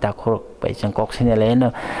सिनि ताखु बाय जों कक सिनि लायना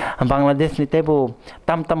बांग्लादेश नि ताइबो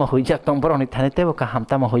ताम ताम होइजाक तं बरनि थानि ताइबो काहाम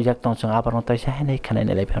ताम होइजाक तं जों आबारन ताइसा हैनै खानाय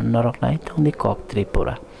लाय फेन नरक नाय तंनि कक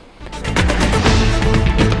त्रिपुरा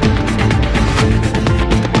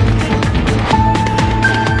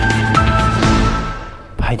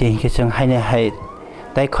फायदे हिंके जों हायने हाय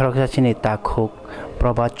ताइ खरक जासिनि ताखुक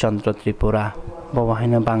प्रभात चंद्र त्रिपुरा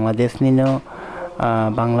बबाहायनो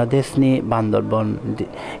बांग्लादेशनि बांदरबन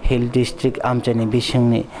हिल डिस्ट्रिक्ट आमचानि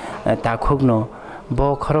बिसिंनि ताखुकनो ब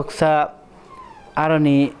खरकसा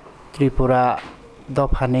आरनि त्रिपुरा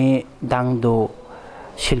दफानि दांदो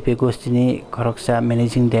शिल्पी गोष्ठीनि खरकसा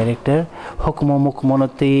मैनेजिंग डायरेक्टर हुकुम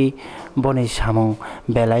मुकुमनति बनि सामं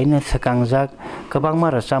बेलायनो सकांजाक गोबां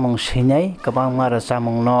मारा सामं सैनाय गोबां मारा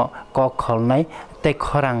सामं न कक खलनाय तै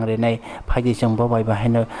खरां रेनाय फायदि जों बबाय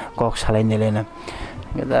बाहायनो कक सालायनो लेना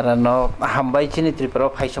दारा न हामबाय चिनि त्रिपुरा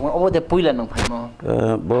फाइसम अबदे पुइला नं फाइमो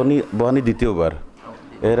बनि द्वितीयबार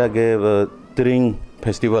এর আগে त्रिंग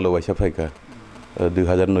फेस्टिवल वाइसा फाइका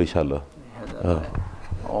 2009 साल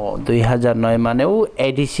 2009 माने उ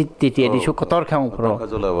एडिसि टिटी एडिसि कतर खाम फ्रो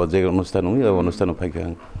काजला जे অনুষ্ঠান फाइका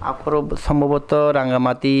आफरो सम्भवत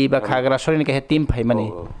रांगामाटी बा खागरासरिनि के टीम फाइ माने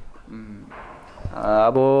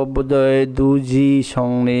अब बुदय दुजी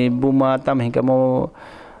संनि बुमा तामहिकामो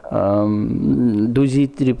दुजी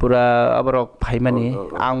त्रिपुरा अबरक फाइ माने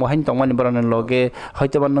आं बहाइन तंमानि बरन लगे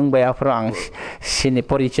हयतोबा नों बाय आफरो आं सिनि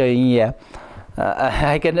परिचय इया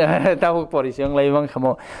हायकेन ताबो परिचय लाइबां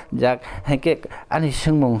खामो जाक हायके आनि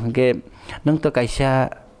सोंमं हायके नों तो कायसा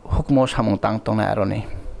हुकुमो सामं तां तंना आरनि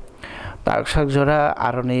ताकसाक जरा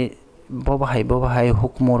आरनि बबाहाय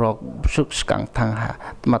हुकुमो रक सुखसकां थांहा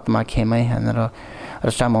तमातमा खेमाय हानर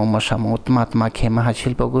सामं मसामं तमातमा खेमा हा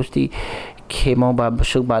शिल्प गोष्ठी खेमो बा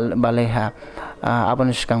सुख बालेहा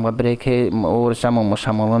आबन सकां बा ब्रेके और सामं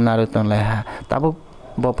मसामं नारु तनलाहा ताबो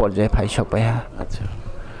ब पर्याय फाइ सपाया अच्छा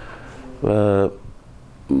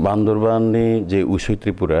बांदरबाननि जे उषय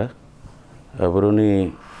त्रिपुरा बरनि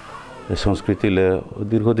संस्कृतिले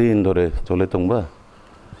दीर्घदिन धरे चले तंबा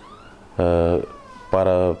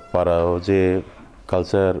पारा जे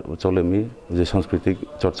कालचार चलेमी जे सांस्कृतिक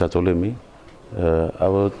चर्चा चलेमी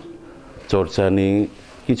अब चर्चानि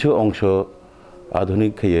किछु अंश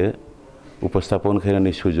आधुनिक खेये उपस्थापन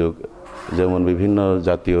खेरानि सुযোগ जेमन विभिन्न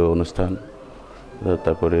जातीय अनुष्ठान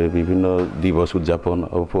तारपरे विभिन्न दिवस उद्यापन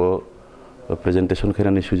अब प्रेजेंटेशन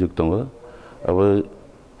खेरानि सुযোগ दङ अब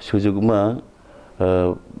सुযোগमा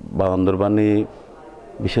बांदरबाननि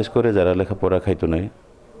विशेष करे जारा लेखापड़ा खायतनाय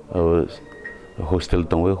हस्टेल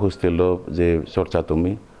दङ हस्टेल जे चर्चा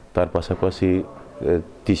तमी तार पाशापाशि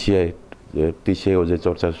टीसीआई जे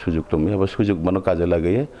चर्चा सुযোগ तमी अब सुযোগ मानो काजे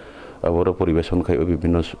लागे अब परिवेशन खाय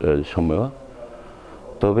विभिन्न समय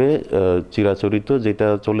तबे चिराचरित जेटा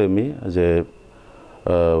चलेमी जे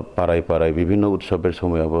पाराय विभिन्न उत्सवेर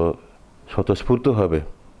समय अब स्वतःस्फूर्त भावे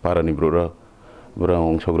पारानि बरा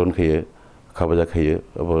अंशग्रहण खायो खाबाजा खायो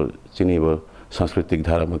अब चिनिबो सांस्कृतिक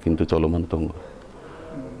धारामा किन्तु चलमान दङ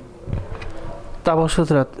ताबो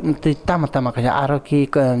सुत्रा तामा खाया आरो कि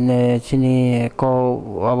चिनि को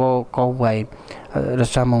अब कौबाय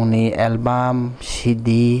रसामंनि एल्बाम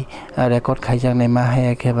सीडी रेकर्ड खायजांनाय मा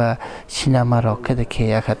हाया केबा सिनेमा रक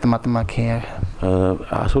खेया तमा खेया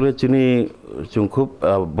आसले चिनि जों खूब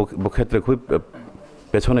बखेत्र खूब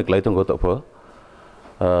पेছনে ক্লাইতং গতপ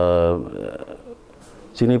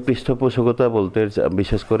চিনি পৃষ্ঠপোষকতা বলতে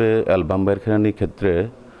বিশেষ করে অ্যালবাম বের করার ক্ষেত্রে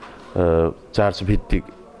চার্চ ভিত্তিক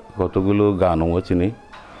কতগুলো গানও চিনি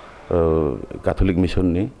ক্যাথলিক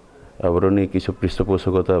মিশননি আবরণী কিছু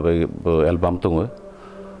পৃষ্ঠপোষকতা অ্যালবাম দङ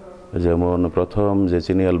যেমন প্রথম যে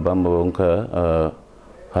চিনি অ্যালবাম ওংখা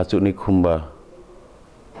হাচুনি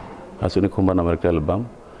খুম্বা নামের একটা অ্যালবাম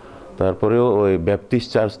তারপরেও ওই ব্যাপটিস্ট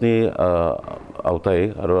চার্চনি আওতায়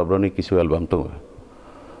আরও আবরণী কিছু অ্যালবাম দङ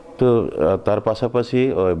তো তার পাশাপাশি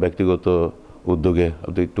ওই ব্যক্তিগত উদ্যোগে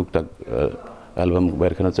টুকটাক অ্যালবাম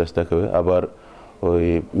বের করার চেষ্টা করে আবার ওই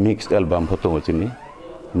মিক্সড অ্যালবাম দङ চিনি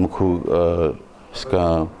মুখু ska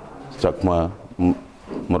চাকমা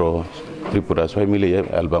মরো ত্রিপুরা সবাই মিলিয়ে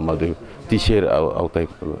অ্যালবাম আমাদের তিসের আওতায়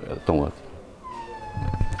দङ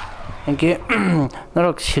এনকে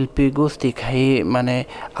নরক শিল্পী গোষ্ঠী খাই মানে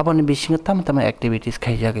আপনি বিশিং তাম অ্যাক্টিভিটিস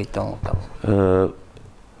খাই জায়গায় দङ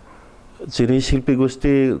চিনি শিল্পী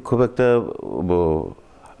গোষ্ঠী খুব একটা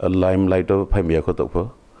লাইম লাইটও ফাইমিয়াখো তপ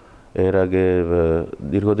এর আগে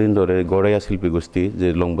দীর্ঘদিন ধরে গড়াইয়া শিল্পী গোষ্ঠী যে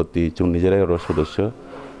লংবতী চুন নিজেরাই ওর সদস্য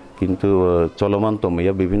কিন্তু চলমান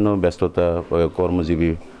তমাইয়া বিভিন্ন ব্যস্ততা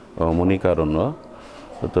কর্মজীবী মনি কারণ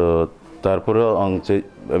তো তারপরে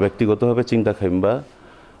ব্যক্তিগতভাবে চিন্তা খাইমবা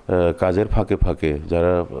কাজের ফাঁকে ফাঁকে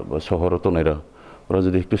যারা শহর তনেরা ওরা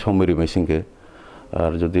যদি একটু সমরি মেশিনকে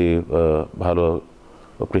আর যদি ভালো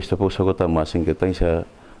পৃষ্ঠপোষকতা মাসিংকে তাইসা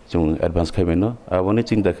जों অ্যাডভান্স খাইবেন আবনি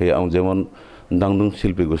চিন্তা খাই আং যেমন দাংদুং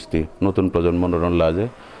শিল্পী গোষ্ঠী নতুন প্রজন্ম নরন লাজে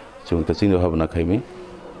जों তা চিন্তা ভাবনা খাইমি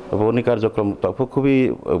অবনি কার্যক্রম তখন খুবই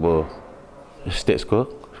স্টেজকো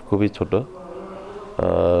খুবই ছোট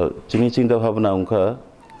চিনি চিন্তা ভাবনা অংখা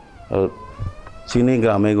চিনি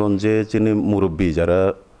গ্রামে গঞ্জে চিনি মুরব্বী যারা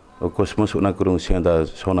কসমো সোনা করুং সেঁদা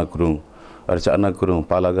সোনা করুং আর চানা করুং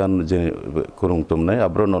পালাগান যে করুং তোমনাই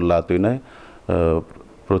আব্র নল্লা তৈনাই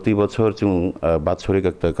প্রতি বছর जों বাৎসরিক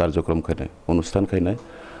একটা কার্যক্রম খাইনাই অনুষ্ঠান খাইনাই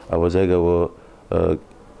আবার জায়গাও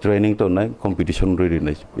ট্রেনিং তো নাই কম্পিটিশন রই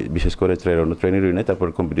নাই বিশেষ করে ট্রেনিং রই নাই তারপর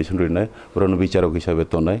কম্পিটিশন রই নাই পুরনো বিচারক হিসাবে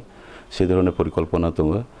তো নাই সেই ধরনের পরিকল্পনা তো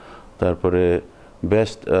তারপরে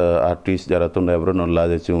বেস্ট আর্টিস্ট যারা তো নাই আবার নল্লা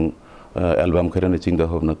जों অ্যালবাম খাইনানি চিন্তা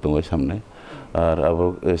ভাবনা তো সামনে আর আবার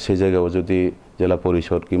সেই জায়গাও যদি জেলা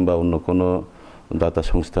পরিষদ কিংবা অন্য কোনো দাতা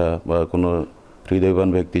সংস্থা বা কোনো হৃদয়বান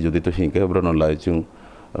ব্যক্তি যদি তো সিংকে আবার নল্লা जों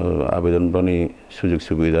আবেদন বানি সুযোগ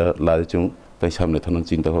সুবিধা লাজে जों তাই সামনে থানার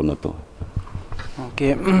চিন্তা ভাবনা তো ওকে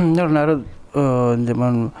ধরুন আরো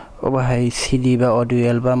যেমন ওবাহাই সিডি বা অডিও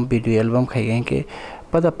অ্যালবাম ভিডিও অ্যালবাম খাইকে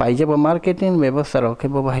পাতা পাই যাব মার্কেটিং ব্যবস্থা রাখে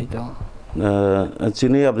বাহাই দাও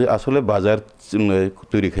চিনি আসলে বাজার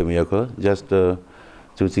তৈরি খাইমিয়াখো জাস্ট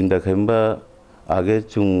जों চিন্তা খাইমবা আগে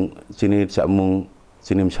जों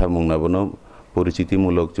চিনির সামুং নাবনো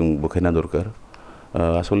পরিচিতিমূলক जों বখাইনা দরকার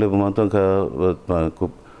আসলে বোমাতো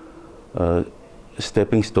খুব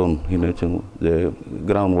স্টেপিং স্টোন হিনে जों যে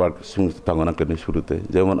গ্রাউন্ড ওয়ার্ক जों তাঙ্গনাকনি শুরুতে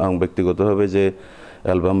যেমন আং ব্যক্তিগতভাবে যে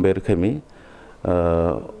অ্যালবাম বের খাইমি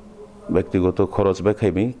ব্যক্তিগত খরচ বে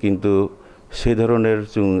খাইমি কিন্তু সেই ধরনের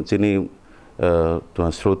जों চিনি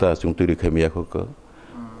তোমার শ্রোতা जों তৈরি খাইমিয়াখো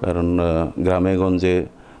কারণ গ্রামে গঞ্জে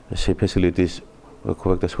সেই ফেসিলিটিস খুব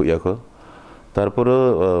একটা সইয়াখো তারপরেও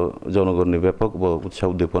জনগণের ব্যাপক উৎসাহ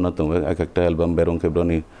উদ্দীপনা দङ এক একটা অ্যালবাম বেরং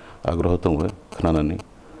কেব্রনি আগ্রহ দङ খানানানি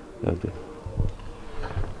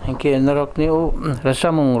হেঁকে নরকনি ও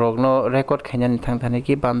রসামুং রগনো রেকর্ড খাইনানি থাংথানি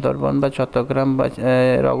কি বান্দরবন বা চট্টগ্রাম বা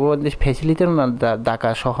রগ ফেসিলিটি না ঢাকা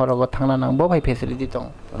শহর রগ থাংনা নাংবো ভাই ফেসিলিটি দङ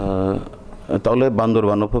তাহলে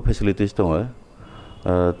বান্দরবানও ফেসিলিটিস দङ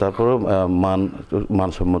তারপর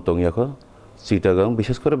মানসম্মত ইয়াখো চিটাগাং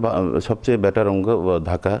বিশেষ করে সবচেয়ে বেটার অঙ্গ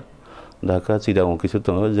ঢাকা চিটাগাং কিছু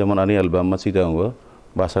দङ যেমন আনি অ্যালবাম চিটাগাং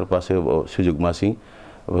বাসার পাশে সুযোগ মাসি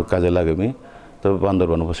কাজে লাগেমি তো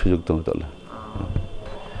বান্দরবান সুযোগ দङ তাহলে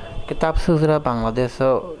কিতাব সুজরা বাংলাদেশ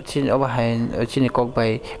চিনি অবাহাই চিনি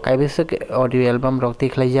ককবাই কাইবেসে অডিও অ্যালবাম রক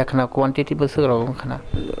দেখলাই যাখনা কোয়ান্টিটি বসে রকম খানা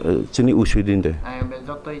চিনি উসুই দিন দে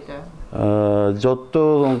যত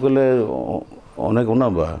অঙ্কলে অনেক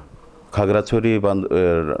ওনাবা খাগড়াছড়ি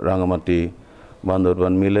রাঙামাটি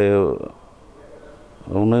বান্দরবান মিলে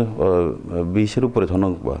অনেক 20-এর উপরে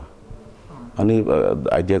ধনকবা আমি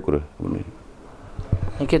আইডিয়া করে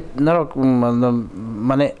একে নরক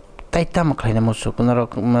মানে তাইতাম খাইনা মুসুক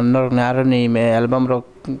নরক আরো নেই অ্যালবাম রক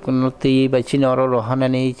নতি বা চিনি অর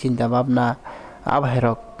রহানানি চিন্তা ভাবনা আবহাই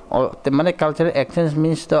রক মানে কালচারাল এক্সচেঞ্জ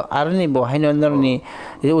মিন্স তো আরো নি বহাই নরনি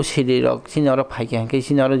ও সিডি রক চিনি অর ফাইকে হাঁকে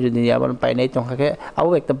চিনি অর যদি আবার পাইনাই তংখাকে আও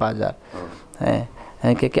একটা বাজার হ্যাঁ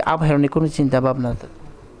কে আবহাইরনি কোনো চিন্তা ভাবনা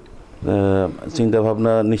চিন্তা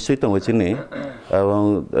ভাবনা নিশ্চয়ই দङ চিনি এবং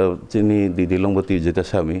চিনি দিদি লংবতী যেটা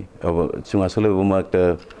স্বামী जों আসলে বোমা একটা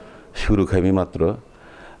শুরু খাইমি মাত্র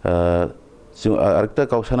আরেকটা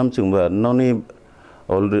কাউসানাম जोंबा ননি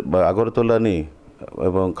আগরতলানি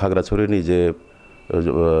এবং খাগড়াছড়িনি যে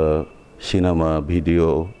সিনেমা ভিডিও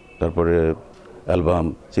তারপরে অ্যালবাম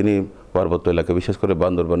চিনি পার্বত্য এলাকা বিশেষ করে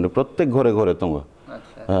বান্দরবানে প্রত্যেক ঘরে ঘরে দङ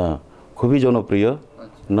হ্যাঁ খুবই জনপ্রিয়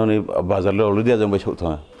ননি বাজারে অলরেডি আজম বাইসাও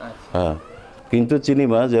থাকা হ্যাঁ কিন্তু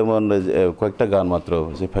চিনিমা যেমন কয়েকটা গান মাত্র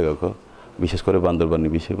যে ফাইগাখো বিশেষ করে বান্দরবাননি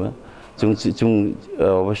বিষয়মা जों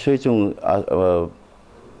অবশ্যই जों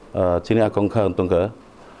চিনি আকাঙ্ক্ষা অন্তঙ্কা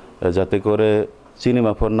যাতে করে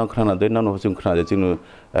সিনেমাফোর না খানা দেয় না जों খানা যায় जों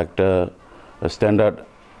একটা স্ট্যান্ডার্ড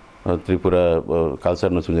ত্রিপুরা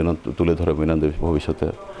কালচার নতুন যেন তুলে ধরে বিনান্দে ভবিষ্যতে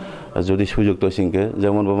যদি সুযোগ তো সিংকে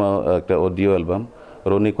যেমন বামা একটা অডিও অ্যালবাম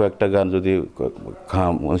রনি কয়েকটা গান যদি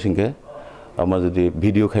খাম সিংকে আমার যদি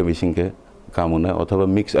ভিডিও খাইবি সিংকে কামুনা অথবা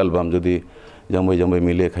মিক্স অ্যালবাম যদি জামাই জামাই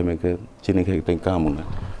মিলিয়ে খাইমেকে চিনি খাইতে কামুনা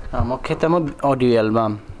मुख्य तम ऑडियो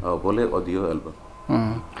एल्बम बोले ऑडियो एल्बम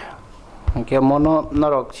के मनो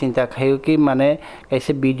नरक चिंता खायो कि माने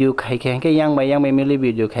कैसे वीडियो खाई के यांग में मिली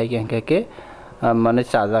वीडियो खाई के माने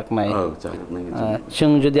चाजाक नाय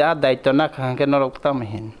जों जुदि आ दायित्व ना खाके नरक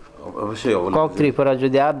तमहिन अवश्य कोकत्रिपुरा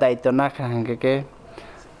जुदि आ दायित्व ना खाके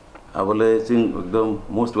बोले जों एकदम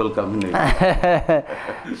मोस्ट वेलकम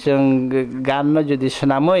जों गान जुदि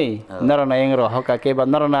सुनामै नरनायं रहका के बा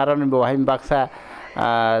नरनारन बहाय बाक्सा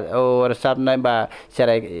और सब नाय बा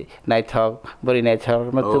सेराय नायथक बोरि नायथक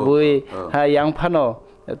मतबुई हा yang phano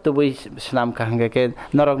तुबुई स्नाम खांगे के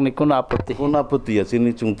नरक नि कुन आपत्ति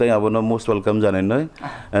चिनी चुंगताय आबनो मोस्ट वेलकम जानाय नय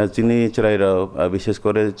चिनी चरायरा विशेष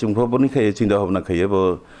करे चुंगफबनि खाय चिंता भावना खाय बो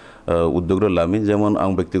उद्योग लामी जेमन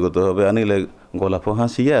आं व्यक्तिगतभाবে आनिले गलाफो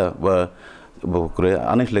हासिया बा बकरे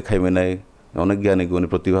आनिले खायमेनाय अनेक জ্ঞানী गुणी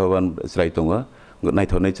प्रतिभावान चराय दङ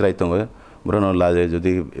नायथनै चराय दङ ब्रन लाजे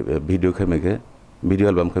जदि भिडियो खायमेके भिडियो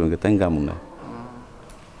एल्बाम खायमेके तां गामुना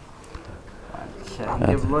अच्छा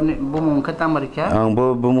बुमुं खता मरिका आं बो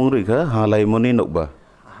बुमुं रिखा हालायमनि नकबा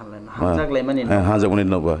हाजागमनि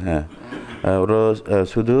नकबा और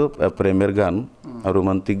शुधु प्रेमेर गान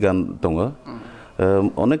रोमान्टिक गान दङ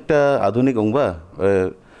অনেকটা আধুনিক অংবা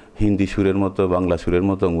হিন্দি সুরের মতো বাংলা সুরের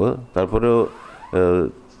মতো অঙ্গ তারপরে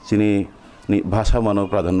চিনি ভাষা মানব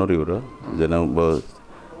প্রাধান্য রইব যেন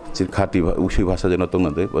খাটি উসি ভাষা যেন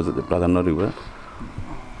তংনাতে প্রাধান্য রইব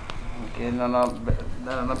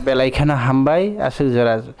बेलायखाना हामबाय आसु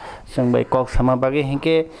जरा जोंबाय कक सामा बागे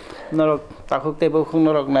हिंके नरक ताखुकते बखुं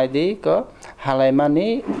नरक नायदि क हालायमानि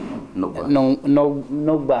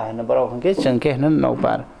नौबा न बराव हिंके जोंके हन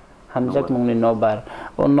नौबार हामजाक मुंनि नौबार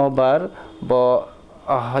ओ नौबार ब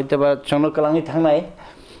हयतोबा चंनो कलांनि थांनाय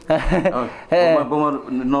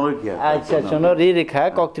अच्छा चंनो रिरेखा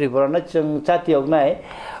ककत्रिपुरा न जों चातियक नाय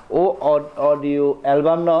ओ ऑडियो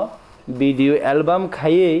एल्बाम न वीडियो एल्बाम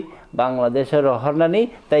खायै बांग्लादेशर रहरनानै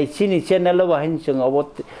ताइ चिनि चेनेल बाहिन जों अब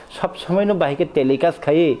सब समयनो बाहिके टेलिकास्ट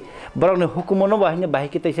खायै बरंनो हुकुमनो बाहिन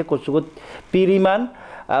बाहिके तैसे कोसुगो पिरिमान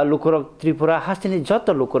लुकुरक त्रिपुरा हासिनि जत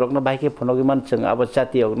लुकुरकनो बाहिके फनगिमान जों अब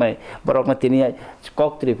जातियक नाय बरंनो तिनि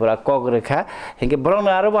कक त्रिपुरा कक रेखा हेंके बरंनो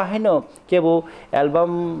आरो बाहिनो केबो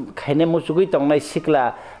एल्बाम खाइने मुसुगै तंनाय सिक्ला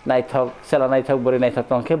नायथक सेला नायथक बोरै नायथक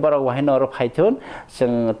तंखे बरक बाहिनो आरो फाइथुन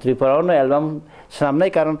जों त्रिपुरानो एल्बाम सामनाय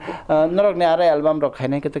कारण नरकने आरो एल्बाम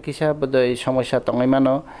रखायनाय के तो किसा बदय समस्या तंगाय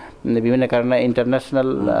मानो विभिन्न कारण इंटरनेशनल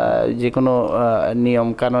जिकुनो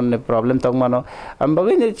नियम कानून ने प्रॉब्लम तंग मानो हम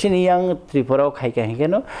बगै चिनि yang त्रिपुरा खायके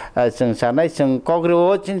हेकेनो जों सानाय जों कग्रेव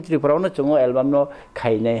चिनि त्रिपुरानो जों एल्बाम नो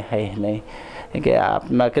खायनाय हायनाय हेके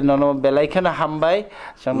आपनाके ननो बेलायखाना हामबाय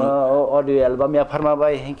जों ऑडियो एल्बाम या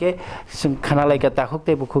फरमाबाय हेके जों खाना लायका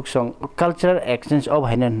ताखुकते बुखुक सं कल्चरल एक्सचेंज अफ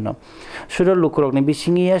हायनाय न सुदो लुकुरकनि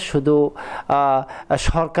बिसिंगिया सुदो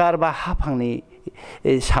सरकार बा हाफांनि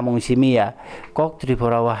सामुंसिमिया कक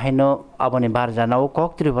त्रिपुरा वाहायनो आबनि बारजानाव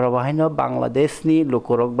कक Tripura वाहायनो बांग्लादेशनि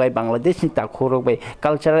लुकुरक bye बांग्लादेशनि ताखुरक bye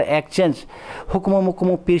cultural exchange हुकुम मुकुम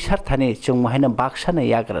पिरसार थाने जों माहायनो बाक्सानो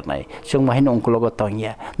याग्रनाय जों माहायनो अंकुलग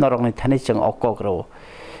तंगिया नरकनि थाने जों अकग्रव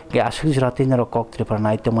गे आसुक जराते नरक कक त्रिपुरा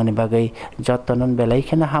नायतमनि बागै जतनन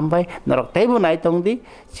बेलायखाना हामबाय नरक तैबो नायतंदि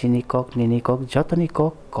चिनि कक निनि कक जतनि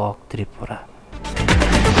कक कक त्रिपुरा